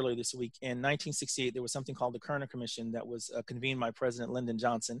talk earlier this week. In 1968, there was something called the Kerner Commission that was convened by President Lyndon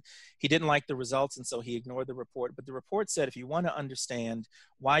Johnson. He didn't like the results, and so he ignored the report. But the report said, if you want to understand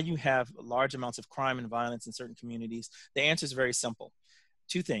why you have large amounts of crime and violence in certain communities, the answer is very simple.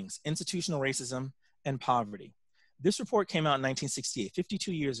 Two things: institutional racism and poverty. This report came out in 1968,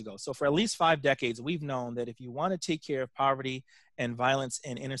 52 years ago. So for at least 5 decades, we've known that if you want to take care of poverty and violence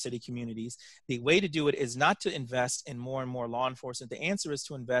in inner city communities, the way to do it is not to invest in more and more law enforcement. The answer is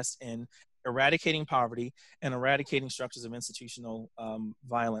to invest in eradicating poverty and eradicating structures of institutional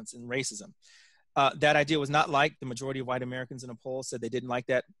violence and racism. That idea was not liked. The majority of white Americans in a poll said they didn't like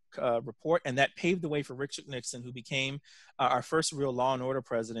that report, and that paved the way for Richard Nixon, who became our first real law and order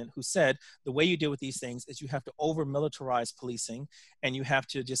president, who said the way you deal with these things is you have to over-militarize policing, and you have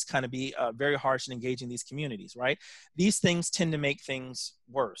to just kind of be very harsh and engaging these communities, right? These things tend to make things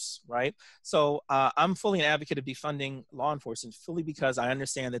worse, right? So I'm fully an advocate of defunding law enforcement, fully because I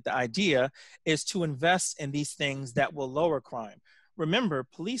understand that the idea is to invest in these things that will lower crime. Remember,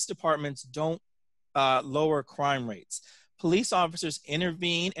 police departments don't lower crime rates. Police officers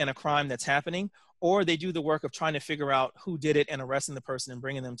intervene in a crime that's happening, or they do the work of trying to figure out who did it and arresting the person and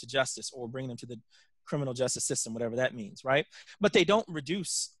bringing them to justice, or bringing them to the criminal justice system, whatever that means, right? But they don't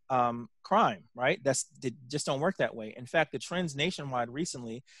reduce crime, right? They just don't work that way. In fact, the trends nationwide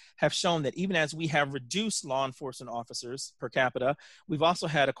recently have shown that even as we have reduced law enforcement officers per capita, we've also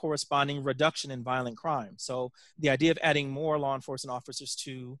had a corresponding reduction in violent crime. So the idea of adding more law enforcement officers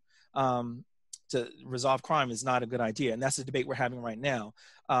to resolve crime is not a good idea. And that's the debate we're having right now.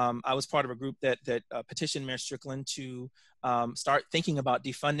 I was part of a group that petitioned Mayor Strickland to start thinking about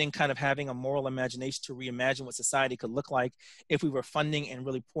defunding, kind of having a moral imagination to reimagine what society could look like if we were funding and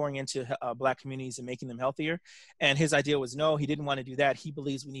really pouring into Black communities and making them healthier. And his idea was, no, he didn't want to do that. He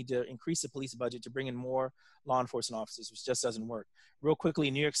believes we need to increase the police budget to bring in more law enforcement officers, which just doesn't work. Real quickly,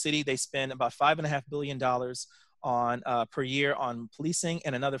 in New York City, they spend about $5.5 billion on per year on policing,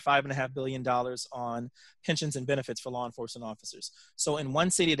 and another $5.5 billion on pensions and benefits for law enforcement officers. So in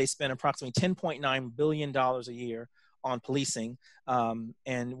one city, they spend approximately $10.9 billion a year on policing,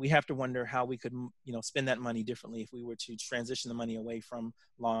 and we have to wonder how we could, spend that money differently if we were to transition the money away from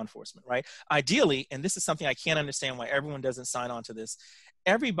law enforcement, right? Ideally, and this is something I can't understand why everyone doesn't sign on to this,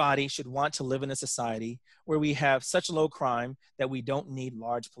 everybody should want to live in a society where we have such low crime that we don't need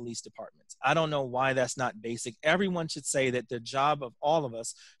large police departments. I don't know why that's not basic. Everyone should say that the job of all of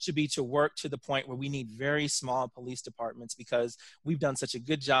us should be to work to the point where we need very small police departments, because we've done such a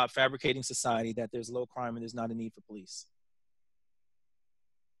good job fabricating society that there's low crime and there's not a need for police.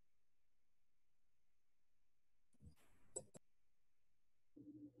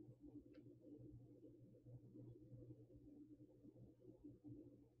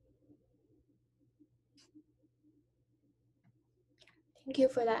 Thank you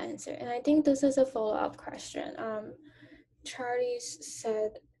for that answer. And I think this is a follow-up question. Charlie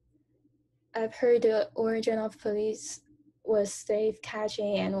said, I've heard the origin of police was slave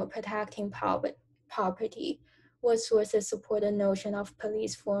catching and or protecting property. What sources support the notion of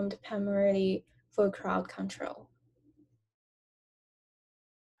police formed primarily for crowd control?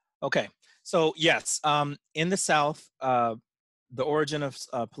 Okay, so yes, in the South, the origin of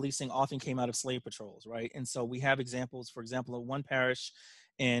policing often came out of slave patrols, right? And so we have examples, for example, of one parish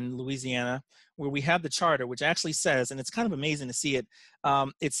in Louisiana, where we have the charter, which actually says, and it's kind of amazing to see it,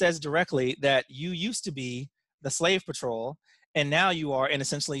 it says directly that you used to be the slave patrol, and now you are in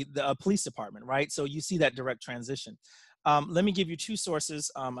essentially the police department, right? So you see that direct transition. Let me give you two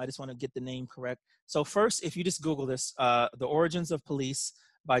sources. I just want to get the name correct. So first, if you just Google this, The Origins of Police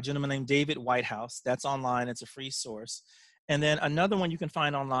by a gentleman named David Whitehouse, that's online, it's a free source. And then another one you can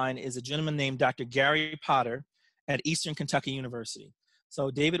find online is a gentleman named Dr. Gary Potter at Eastern Kentucky University. So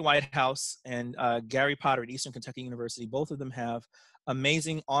David Whitehouse and Gary Potter at Eastern Kentucky University, both of them have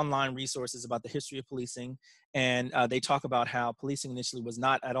amazing online resources about the history of policing. And they talk about how policing initially was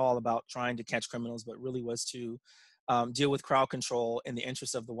not at all about trying to catch criminals, but really was to deal with crowd control in the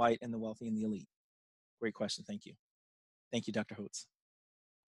interests of the white and the wealthy and the elite. Great question, thank you. Thank you, Dr. Hotz.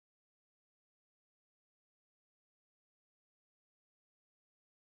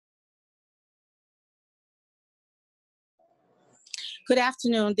 Good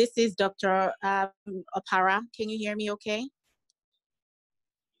afternoon. This is Dr. Opara. Can you hear me okay?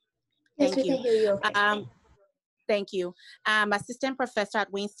 Yes, we can hear you okay. Thank you. Assistant professor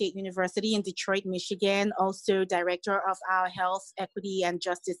at Wayne State University in Detroit, Michigan, also director of our Health Equity and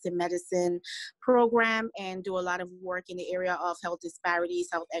Justice in Medicine program, and do a lot of work in the area of health disparities,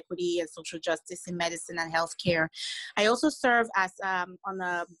 health equity, and social justice in medicine and healthcare. I also serve as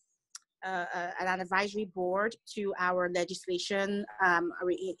on an advisory board to our legislation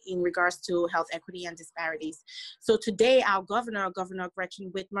in regards to health equity and disparities. So today, our Governor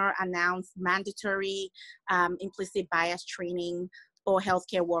Gretchen Whitmer, announced mandatory implicit bias training for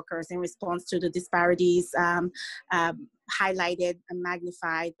healthcare workers in response to the disparities highlighted and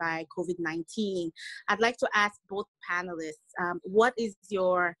magnified by COVID-19. I'd like to ask both panelists, what is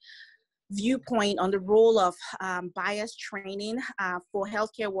your viewpoint on the role of bias training for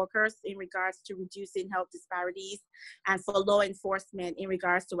healthcare workers in regards to reducing health disparities, and for law enforcement in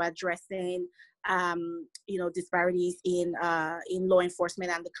regards to addressing disparities in law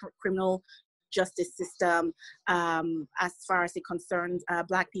enforcement and the criminal justice system as far as it concerns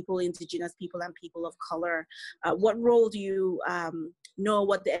Black people, Indigenous people, and people of color. What role do you know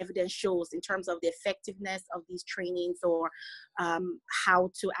what the evidence shows in terms of the effectiveness of these trainings, or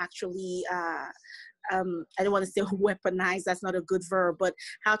how to actually, I don't want to say weaponize, that's not a good verb, but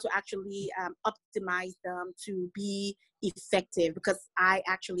how to actually optimize them to be effective, because I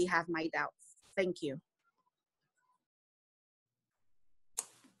actually have my doubts. Thank you.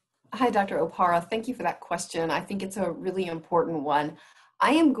 Hi, Dr. Opara. Thank you for that question. I think it's a really important one.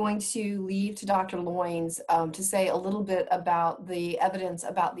 I am going to leave to Dr. Loynes to say a little bit about the evidence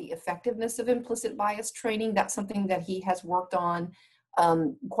about the effectiveness of implicit bias training. That's something that he has worked on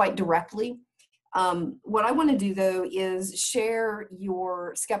quite directly. What I want to do, though, is share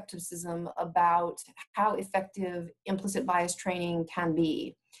your skepticism about how effective implicit bias training can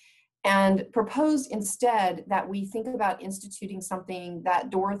be, and propose instead that we think about instituting something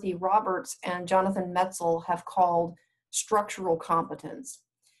that Dorothy Roberts and Jonathan Metz have called structural competence.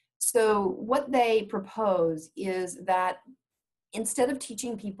 So what they propose is that instead of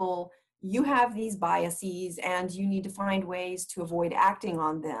teaching people, you have these biases and you need to find ways to avoid acting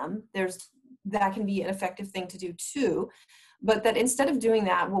on them, that can be an effective thing to do too, but that instead of doing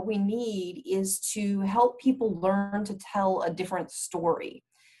that, what we need is to help people learn to tell a different story.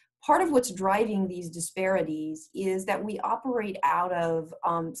 Part of what's driving these disparities is that we operate out of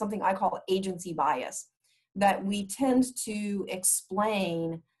something I call agency bias, that we tend to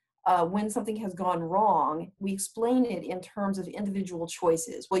explain when something has gone wrong, we explain it in terms of individual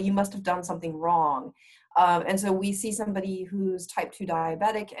choices. Well, you must have done something wrong. And so we see somebody who's type 2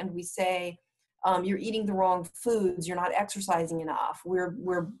 diabetic and we say, you're eating the wrong foods, you're not exercising enough.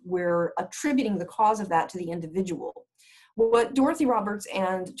 We're attributing the cause of that to the individual. What Dorothy Roberts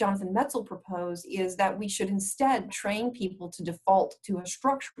and Jonathan Metz propose is that we should instead train people to default to a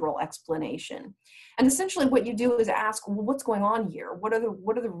structural explanation. And essentially what you do is ask, well, what's going on here? What are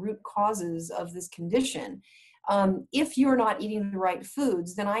the root causes of this condition? If you're not eating the right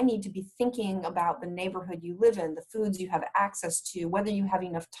foods, then I need to be thinking about the neighborhood you live in, the foods you have access to, whether you have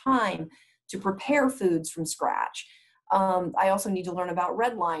enough time to prepare foods from scratch. I also need to learn about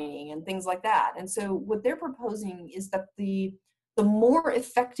redlining and things like that. And so what they're proposing is that the more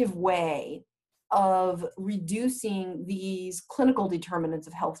effective way of reducing these clinical determinants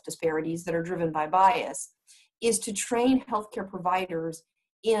of health disparities that are driven by bias is to train healthcare providers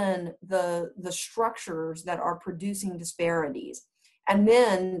in the structures that are producing disparities. And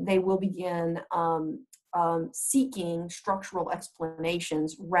then they will begin seeking structural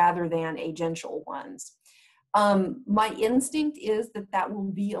explanations rather than agential ones. My instinct is that that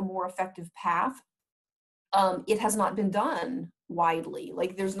will be a more effective path. It has not been done widely.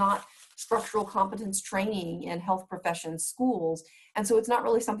 Like there's not structural competence training in health profession schools. And so it's not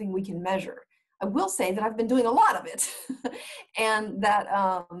really something we can measure. I will say that I've been doing a lot of it and that,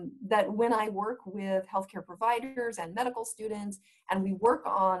 that when I work with healthcare providers and medical students and we work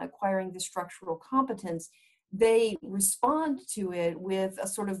on acquiring this structural competence, they respond to it with a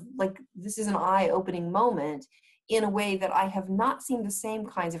sort of like, this is an eye-opening moment in a way that I have not seen the same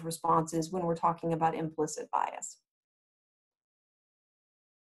kinds of responses when we're talking about implicit bias.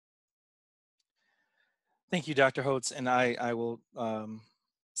 Thank you, Dr. Hotz, and I will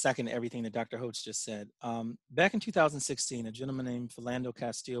second everything that Dr. Hotz just said. Back in 2016, a gentleman named Philando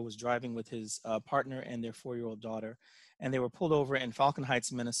Castile was driving with his partner and their 4-year-old daughter, and they were pulled over in Falcon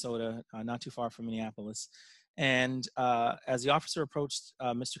Heights, Minnesota, not too far from Minneapolis. And as the officer approached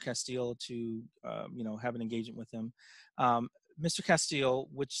Mr. Castile to, have an engagement with him, Mr. Castile,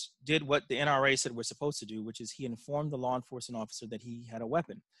 which did what the NRA said we're supposed to do, which is he informed the law enforcement officer that he had a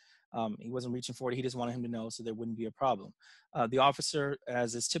weapon. He wasn't reaching for it. He just wanted him to know so there wouldn't be a problem. The officer,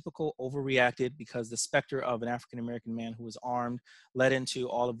 as is typical, overreacted because the specter of an African-American man who was armed led into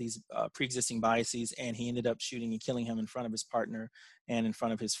all of these pre-existing biases, and he ended up shooting and killing him in front of his partner and in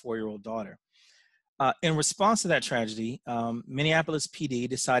front of his 4-year-old daughter. In response to that tragedy, Minneapolis PD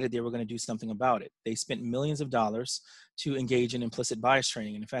decided they were going to do something about it. They spent millions of dollars to engage in implicit bias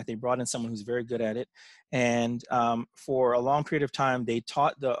training. And in fact, they brought in someone who's very good at it. And for a long period of time, they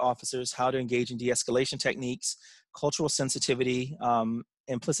taught the officers how to engage in de-escalation techniques, cultural sensitivity,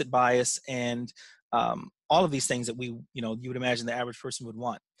 implicit bias, and all of these things that you would imagine the average person would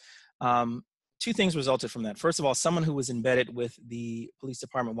want. Two things resulted from that. First of all, someone who was embedded with the police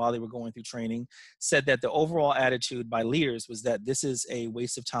department while they were going through training said that the overall attitude by leaders was that this is a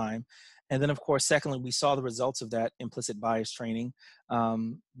waste of time. And then, of course, secondly, we saw the results of that implicit bias training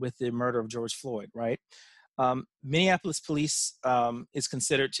with the murder of George Floyd, right? Minneapolis police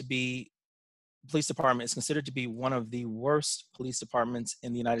police department is considered to be one of the worst police departments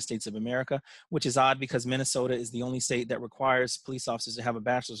in the United States of America, which is odd because Minnesota is the only state that requires police officers to have a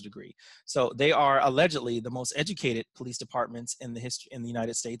bachelor's degree. So they are allegedly the most educated police departments in the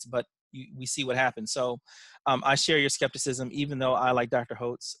United States, but we see what happens. So I share your skepticism, even though I, like Dr.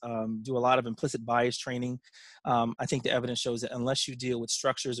 Hotz, do a lot of implicit bias training. I think the evidence shows that unless you deal with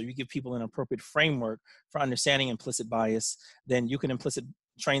structures or you give people an appropriate framework for understanding implicit bias, then you can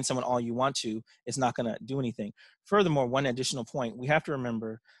train someone all you want to, it's not going to do anything. Furthermore, one additional point, we have to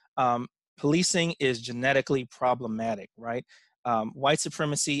remember, policing is genetically problematic, right? White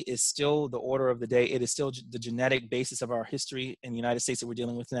supremacy is still the order of the day. It is still the genetic basis of our history in the United States that we're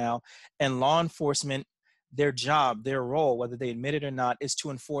dealing with now. And law enforcement, their job, their role, whether they admit it or not, is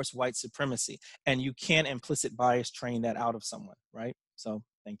to enforce white supremacy. And you can't implicit bias train that out of someone, right? So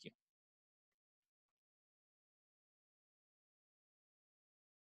thank you.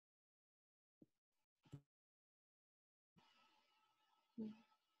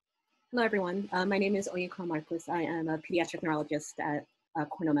 Hello, everyone. My name is Oyinkan Marcus. I am a pediatric neurologist at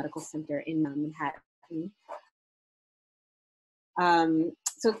Cornell Medical Center in Manhattan.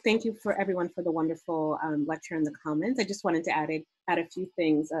 So thank you for everyone for the wonderful lecture and the comments. I just wanted to add a few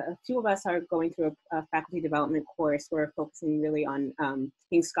things. A few of us are going through a faculty development course. We're focusing really on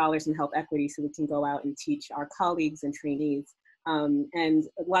being scholars in health equity so we can go out and teach our colleagues and trainees. And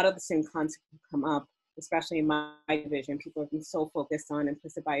a lot of the same concepts come up, especially in my division. People have been so focused on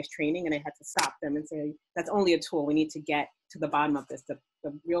implicit bias training, and I had to stop them and say, that's only a tool. We need to get to the bottom of this. The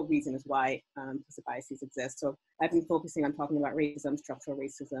real reason is why implicit biases exist. So I've been focusing on talking about racism, structural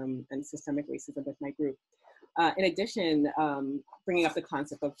racism, and systemic racism with my group. In addition, bringing up the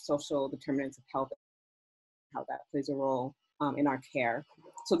concept of social determinants of health, how that plays a role in our care.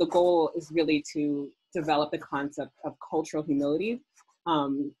 So the goal is really to develop the concept of cultural humility,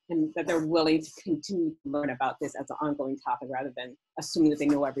 and that they're willing to continue to learn about this as an ongoing topic rather than assuming that they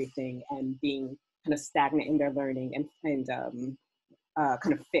know everything and being kind of stagnant in their learning and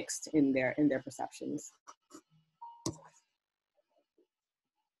kind of fixed in their perceptions.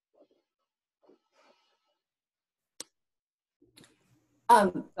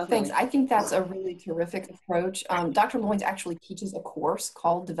 Thanks. I think that's a really terrific approach. Dr. Loynes actually teaches a course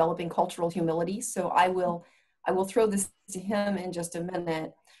called Developing Cultural Humility. So I will throw this to him in just a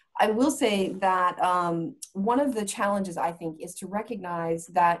minute. I will say that one of the challenges, I think, is to recognize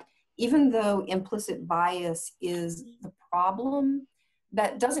that even though implicit bias is the problem,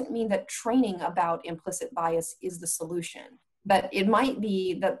 that doesn't mean that training about implicit bias is the solution. But it might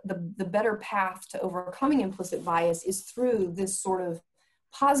be that the better path to overcoming implicit bias is through this sort of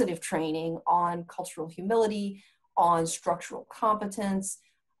positive training on cultural humility, on structural competence,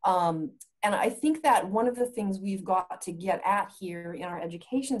 And I think that one of the things we've got to get at here in our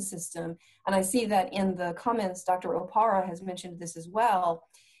education system, and I see that in the comments, Dr. Opara has mentioned this as well,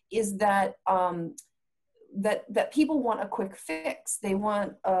 is that that people want a quick fix. They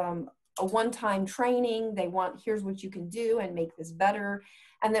want a one-time training. They want, here's what you can do and make this better.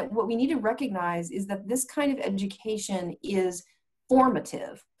 And that what we need to recognize is that this kind of education is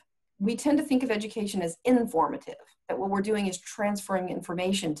formative. We tend to think of education as informative, that what we're doing is transferring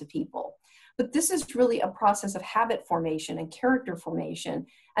information to people. But this is really a process of habit formation and character formation.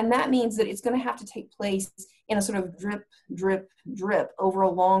 And that means that it's going to have to take place in a sort of drip, drip, drip over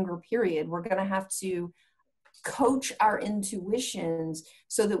a longer period. We're going to have to coach our intuitions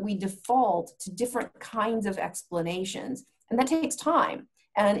so that we default to different kinds of explanations. And that takes time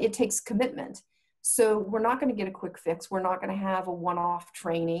and it takes commitment. So we're not going to get a quick fix. We're not going to have a one-off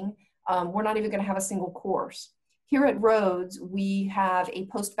training. We're not even going to have a single course. Here at Rhodes, we have a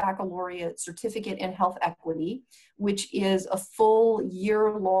post-baccalaureate certificate in health equity, which is a full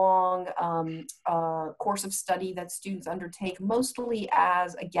year-long course of study that students undertake mostly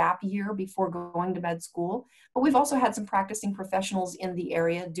as a gap year before going to med school. But we've also had some practicing professionals in the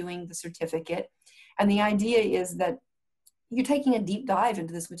area doing the certificate. And the idea is that you're taking a deep dive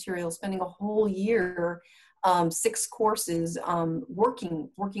into this material, spending a whole year, 6 courses,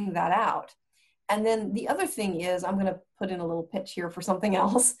 working that out. And then the other thing is, I'm going to put in a little pitch here for something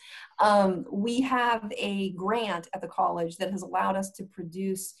else. We have a grant at the college that has allowed us to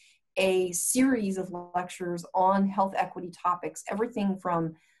produce a series of lectures on health equity topics, everything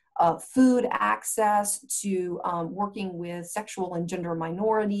from food access to working with sexual and gender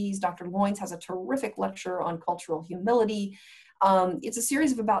minorities. Dr. Loynes has a terrific lecture on cultural humility. It's a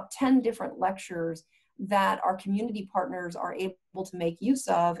series of about 10 different lectures that our community partners are able to make use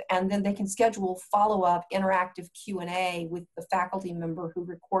of, and then they can schedule follow-up interactive Q&A with the faculty member who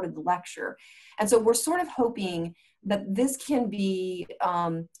recorded the lecture. And so we're sort of hoping that this can be,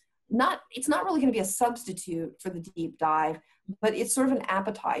 it's not really going to be a substitute for the deep dive, but it's sort of an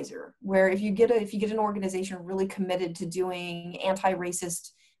appetizer where if you get an organization really committed to doing anti-racist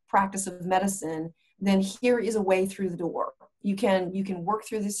practice of medicine, then here is a way through the door. You can work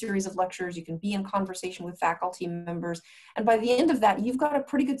through this series of lectures, you can be in conversation with faculty members, and by the end of that, you've got a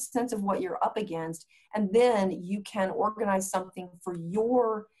pretty good sense of what you're up against, and then you can organize something for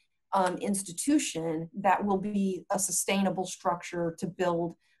your institution that will be a sustainable structure to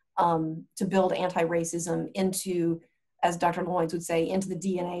build anti-racism into, as Dr. Loynes would say, into the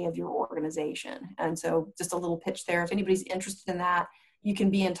DNA of your organization. And so just a little pitch there. If anybody's interested in that, you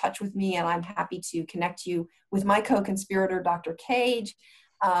can be in touch with me, and I'm happy to connect you with my co-conspirator, Dr. Cage,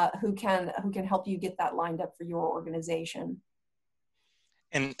 who can help you get that lined up for your organization.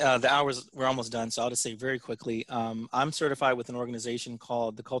 And the hours, we're almost done, so I'll just say very quickly, I'm certified with an organization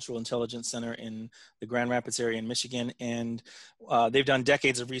called the Cultural Intelligence Center in the Grand Rapids area in Michigan, and they've done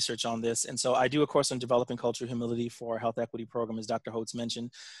decades of research on this. And so I do a course on developing cultural humility for our health equity program, as Dr. Hotz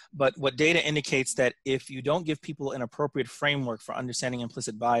mentioned. But what data indicates that if you don't give people an appropriate framework for understanding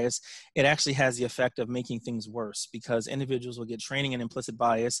implicit bias, it actually has the effect of making things worse, because individuals will get training in implicit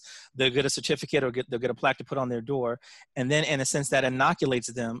bias, they'll get a certificate or they'll get a plaque to put on their door, and then in a sense that inoculates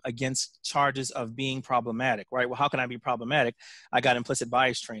them against charges of being problematic, right? Well, how can I be problematic? I got implicit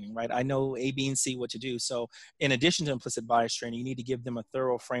bias training, right? I know A, B, and C what to do. So in addition to implicit bias training, you need to give them a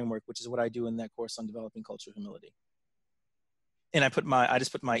thorough framework, which is what I do in that course on developing cultural humility. And I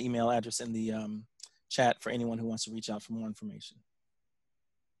just put my email address in the chat for anyone who wants to reach out for more information.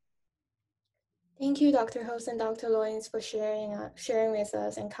 Thank you, Dr. Hotz and Dr. Loynes, for sharing with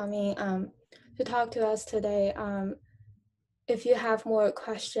us and coming to talk to us today. If you have more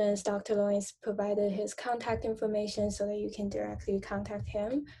questions, Dr. Loynes provided his contact information so that you can directly contact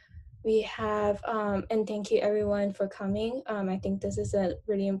him. We have, and thank you everyone for coming. I think this is a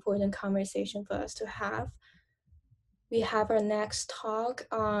really important conversation for us to have. We have our next talk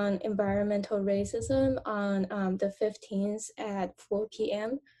on environmental racism on the 15th at 4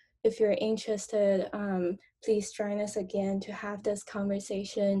 p.m. If you're interested, please join us again to have this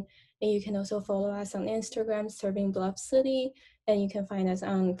conversation. And you can also follow us on Instagram, Serving Bluff City, and you can find us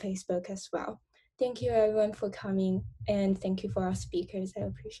on Facebook as well. Thank you everyone for coming, and thank you for our speakers. I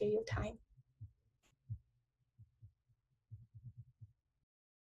appreciate your time.